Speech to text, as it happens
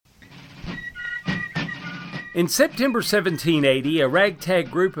In September 1780, a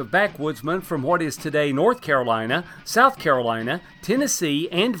ragtag group of backwoodsmen from what is today North Carolina, South Carolina, Tennessee,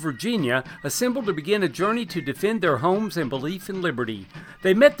 and Virginia assembled to begin a journey to defend their homes and belief in liberty.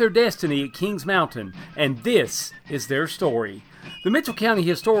 They met their destiny at Kings Mountain, and this is their story. The Mitchell County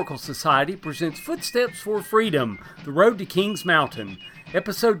Historical Society presents Footsteps for Freedom, The Road to Kings Mountain,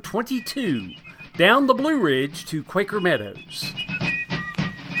 Episode 22, Down the Blue Ridge to Quaker Meadows.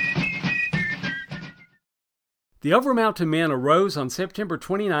 The Overmountain men arose on September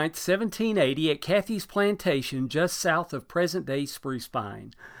 29, 1780 at Cathy's Plantation just south of present-day Spruce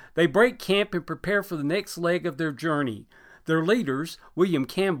Pine. They break camp and prepare for the next leg of their journey. Their leaders, William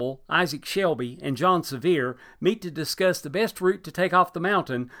Campbell, Isaac Shelby, and John Sevier, meet to discuss the best route to take off the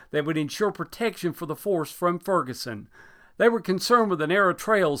mountain that would ensure protection for the force from Ferguson. They were concerned with the narrow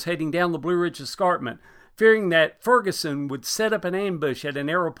trails heading down the Blue Ridge Escarpment, fearing that Ferguson would set up an ambush at a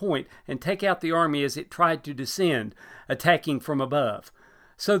narrow point and take out the army as it tried to descend, attacking from above.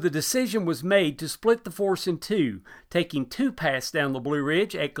 So the decision was made to split the force in two, taking two paths down the Blue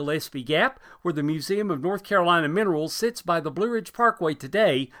Ridge at Gillespie Gap, where the Museum of North Carolina Minerals sits by the Blue Ridge Parkway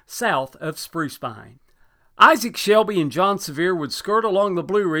today, south of Spruce Pine. Isaac Shelby and John Sevier would skirt along the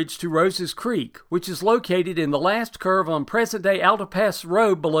Blue Ridge to Rose's Creek, which is located in the last curve on present-day Alta Pass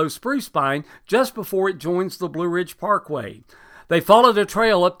Road below Spruce Pine, just before it joins the Blue Ridge Parkway. They followed a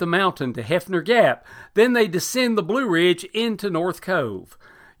trail up the mountain to Hefner Gap, then they descend the Blue Ridge into North Cove.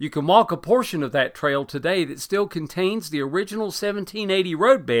 You can walk a portion of that trail today that still contains the original 1780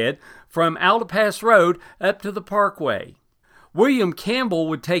 roadbed from Alta Pass Road up to the Parkway. William Campbell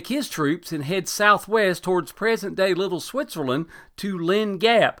would take his troops and head southwest towards present-day Little Switzerland to Lynn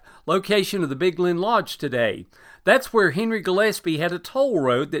Gap, location of the Big Lynn Lodge today. That's where Henry Gillespie had a toll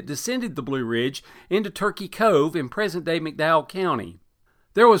road that descended the Blue Ridge into Turkey Cove in present-day McDowell County.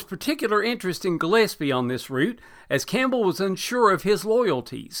 There was particular interest in Gillespie on this route, as Campbell was unsure of his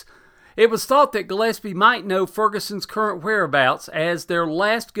loyalties. It was thought that Gillespie might know Ferguson's current whereabouts, as their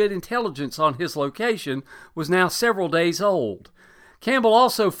last good intelligence on his location was now several days old. Campbell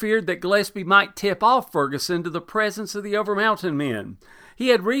also feared that Gillespie might tip off Ferguson to the presence of the Overmountain men. He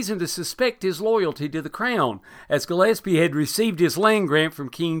had reason to suspect his loyalty to the crown, as Gillespie had received his land grant from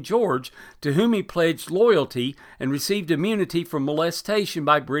King George, to whom he pledged loyalty and received immunity from molestation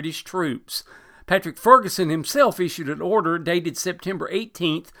by British troops. Patrick Ferguson himself issued an order dated September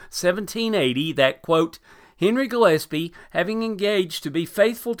 18, 1780, that, quote, Henry Gillespie, having engaged to be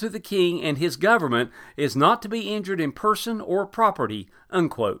faithful to the king and his government, is not to be injured in person or property,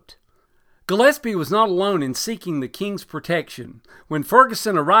 unquote. Gillespie was not alone in seeking the king's protection. When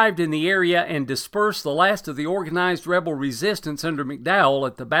Ferguson arrived in the area and dispersed the last of the organized rebel resistance under McDowell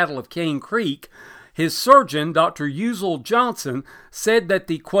at the Battle of Cane Creek, his surgeon, Dr. Uzell Johnson, said that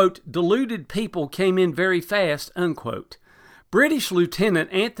the, quote, deluded people came in very fast, unquote. British Lieutenant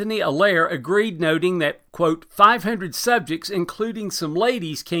Anthony Allaire agreed, noting that, quote, 500 subjects, including some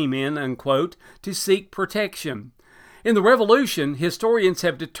ladies, came in, unquote, to seek protection. In the Revolution, historians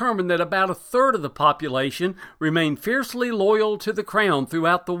have determined that about a third of the population remained fiercely loyal to the crown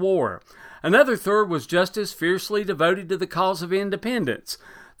throughout the war. Another third was just as fiercely devoted to the cause of independence.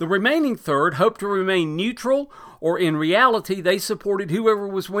 The remaining third hoped to remain neutral, or in reality they supported whoever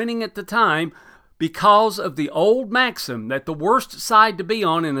was winning at the time because of the old maxim that the worst side to be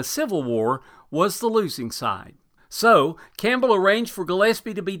on in a civil war was the losing side. So, Campbell arranged for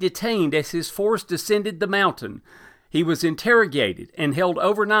Gillespie to be detained as his force descended the mountain. He was interrogated and held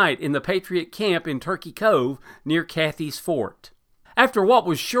overnight in the Patriot camp in Turkey Cove near Cathy's Fort. After what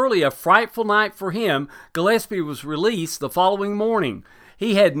was surely a frightful night for him, Gillespie was released the following morning.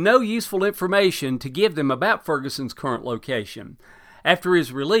 He had no useful information to give them about Ferguson's current location. After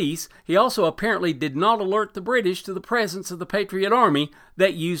his release, he also apparently did not alert the British to the presence of the Patriot Army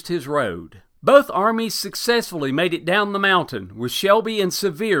that used his road. Both armies successfully made it down the mountain, with Shelby and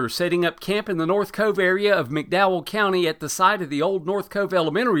Sevier setting up camp in the North Cove area of McDowell County at the site of the old North Cove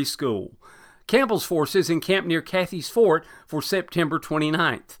Elementary School. Campbell's forces encamped near Cathy's Fort for September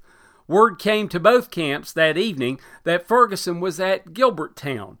 29th. Word came to both camps that evening that Ferguson was at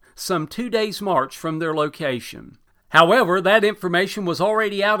Gilberttown, some 2 days' march from their location. However, that information was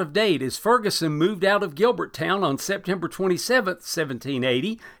already out of date as Ferguson moved out of Gilberttown on September 27,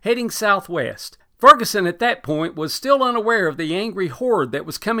 1780, heading southwest. Ferguson at that point was still unaware of the angry horde that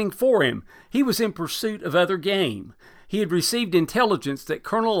was coming for him. He was in pursuit of other game. He had received intelligence that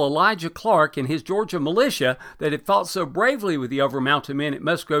Colonel Elijah Clark and his Georgia militia that had fought so bravely with the Overmountain men at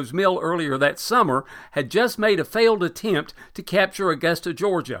Musgrove's Mill earlier that summer had just made a failed attempt to capture Augusta,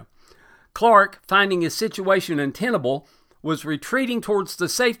 Georgia. Clark, finding his situation untenable, was retreating towards the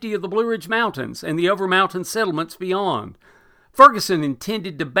safety of the Blue Ridge Mountains and the Overmountain settlements beyond. Ferguson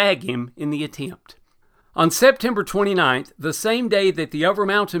intended to bag him in the attempt. On September 29th, the same day that the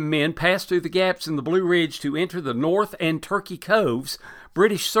Overmountain men passed through the gaps in the Blue Ridge to enter the North and Turkey Coves,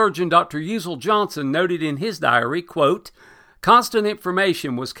 British surgeon Dr. Uzell Johnson noted in his diary, quote, "Constant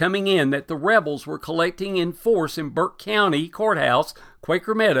information was coming in that the rebels were collecting in force in Burke County Courthouse,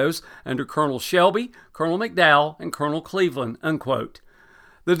 Quaker Meadows, under Colonel Shelby, Colonel McDowell, and Colonel Cleveland," unquote.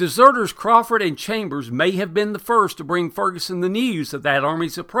 The deserters Crawford and Chambers may have been the first to bring Ferguson the news of that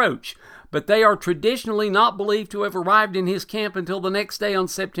army's approach, but they are traditionally not believed to have arrived in his camp until the next day on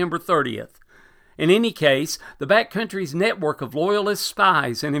September 30th. In any case, the backcountry's network of loyalist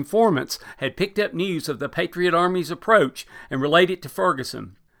spies and informants had picked up news of the Patriot Army's approach and relayed it to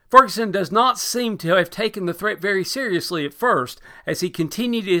Ferguson. Ferguson does not seem to have taken the threat very seriously at first, as he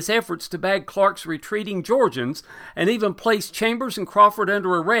continued his efforts to bag Clark's retreating Georgians and even placed Chambers and Crawford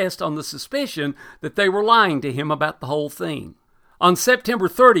under arrest on the suspicion that they were lying to him about the whole thing. On September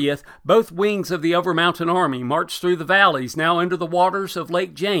 30th, both wings of the Overmountain Army marched through the valleys now under the waters of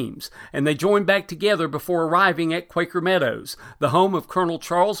Lake James, and they joined back together before arriving at Quaker Meadows, the home of Colonel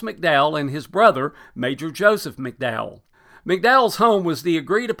Charles McDowell and his brother, Major Joseph McDowell. McDowell's home was the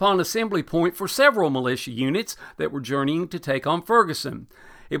agreed-upon assembly point for several militia units that were journeying to take on Ferguson.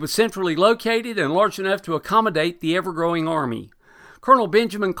 It was centrally located and large enough to accommodate the ever-growing army. Colonel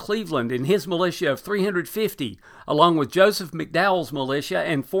Benjamin Cleveland and his militia of 350, along with Joseph McDowell's militia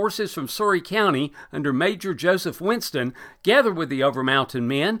and forces from Surry County under Major Joseph Winston, gathered with the Overmountain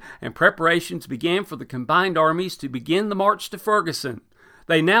men, and preparations began for the combined armies to begin the march to Ferguson.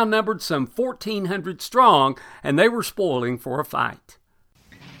 They now numbered some 1,400 strong, and they were spoiling for a fight.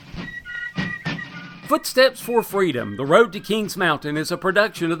 Footsteps for Freedom, The Road to Kings Mountain is a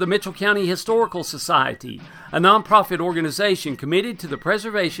production of the Mitchell County Historical Society, a nonprofit organization committed to the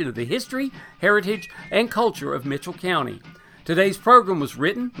preservation of the history, heritage, and culture of Mitchell County. Today's program was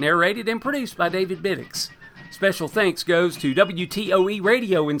written, narrated, and produced by David Biddix. Special thanks goes to WTOE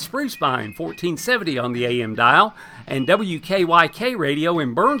Radio in Spruce Pine, 1470 on the AM dial, and WKYK Radio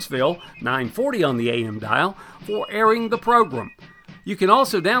in Burnsville, 940 on the AM dial, for airing the program. You can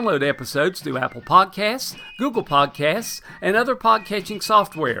also download episodes through Apple Podcasts, Google Podcasts, and other podcatching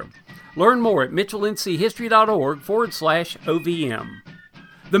software. Learn more at mitchellnc.history.org/OVM.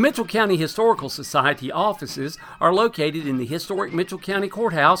 The Mitchell County Historical Society offices are located in the historic Mitchell County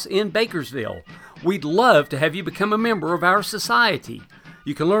Courthouse in Bakersville. We'd love to have you become a member of our society.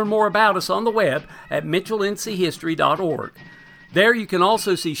 You can learn more about us on the web at mitchellnchistory.org. There you can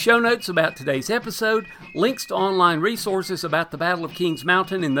also see show notes about today's episode, links to online resources about the Battle of Kings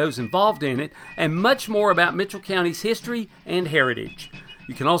Mountain and those involved in it, and much more about Mitchell County's history and heritage.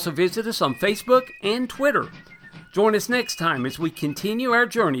 You can also visit us on Facebook and Twitter. Join us next time as we continue our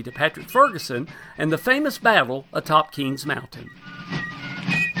journey to Patrick Ferguson and the famous battle atop Kings Mountain.